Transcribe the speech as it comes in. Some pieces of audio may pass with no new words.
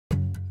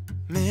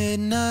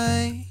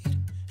Midnight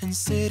and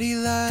city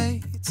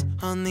lights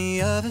on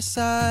the other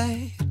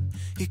side.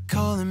 You're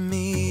calling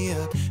me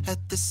up at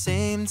the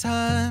same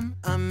time.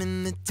 I'm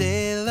in the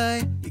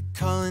daylight. You're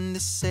calling to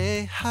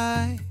say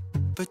hi,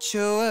 but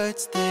your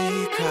words,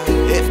 they cry.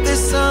 If there's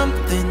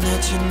something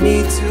that you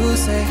need to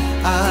say,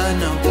 I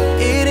know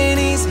it ain't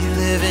easy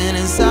living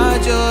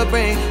inside your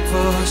brain,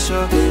 for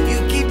sure. You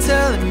keep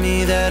telling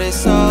me that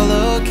it's all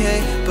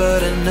okay,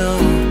 but I know,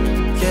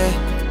 yeah,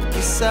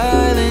 your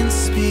silence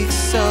speaks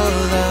so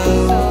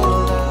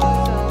loud.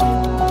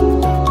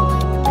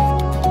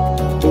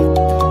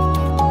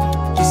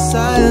 Your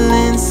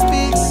silence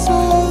speaks so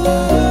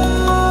loud,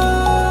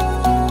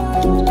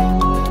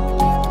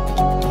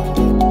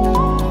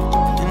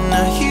 and I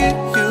hear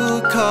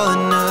you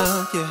calling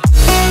out, yeah.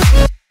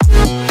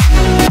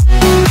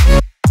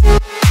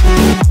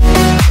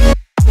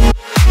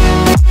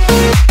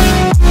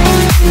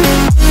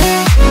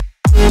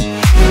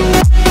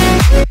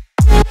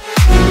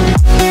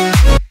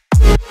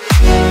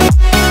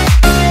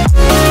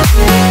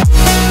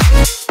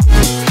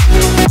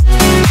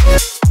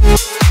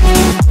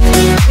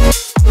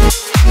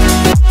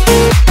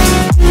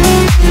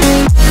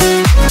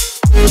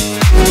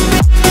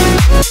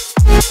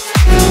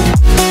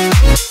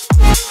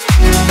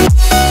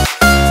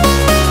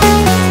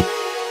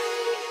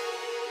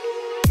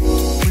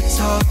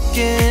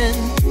 Talking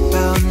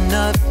about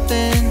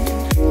nothing,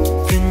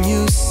 then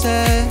you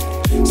said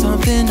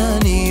something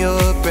under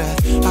your breath.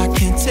 I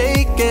can't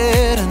take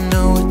it, I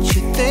know what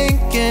you're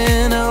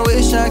thinking. I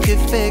wish I could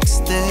fix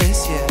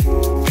this, yeah.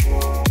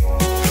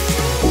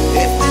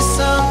 If there's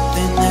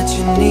something that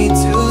you need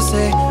to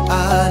say,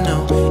 I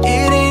know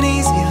it ain't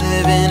easy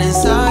living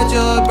inside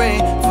your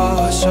brain,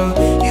 for sure.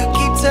 You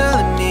keep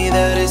telling me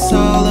that it's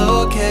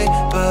all okay,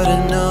 but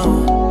I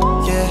know,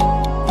 yeah,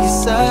 your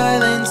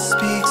silence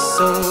speaks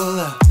so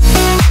loud.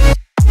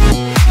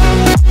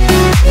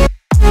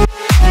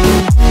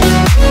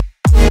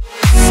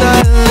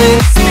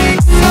 Silence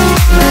speaks so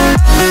loud,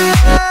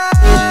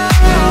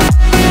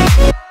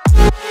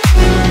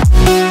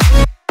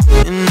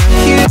 and I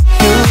hear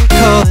you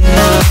calling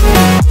out.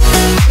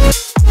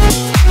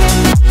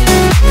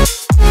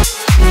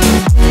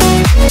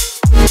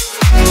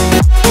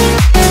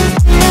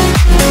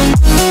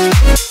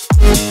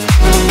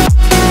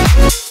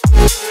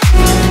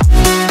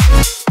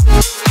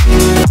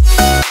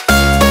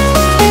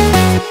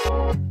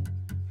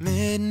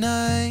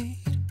 Midnight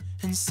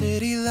and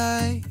city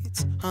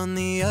lights on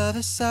the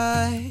other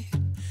side.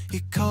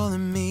 You're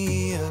calling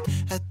me up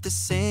at the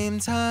same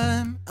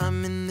time.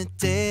 I'm in the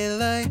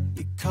daylight.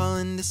 You're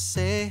calling to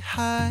say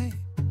hi,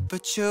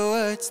 but your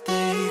words,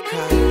 they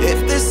cry.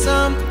 If there's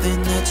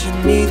something that you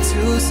need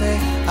to say,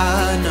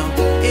 I know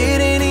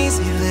it ain't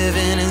easy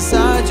living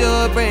inside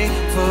your brain,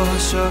 for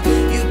sure.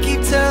 You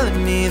keep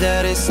telling me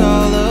that it's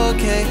all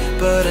okay,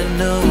 but I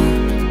know,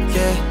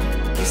 yeah,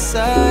 your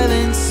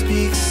silence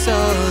speaks so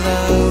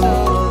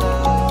loud.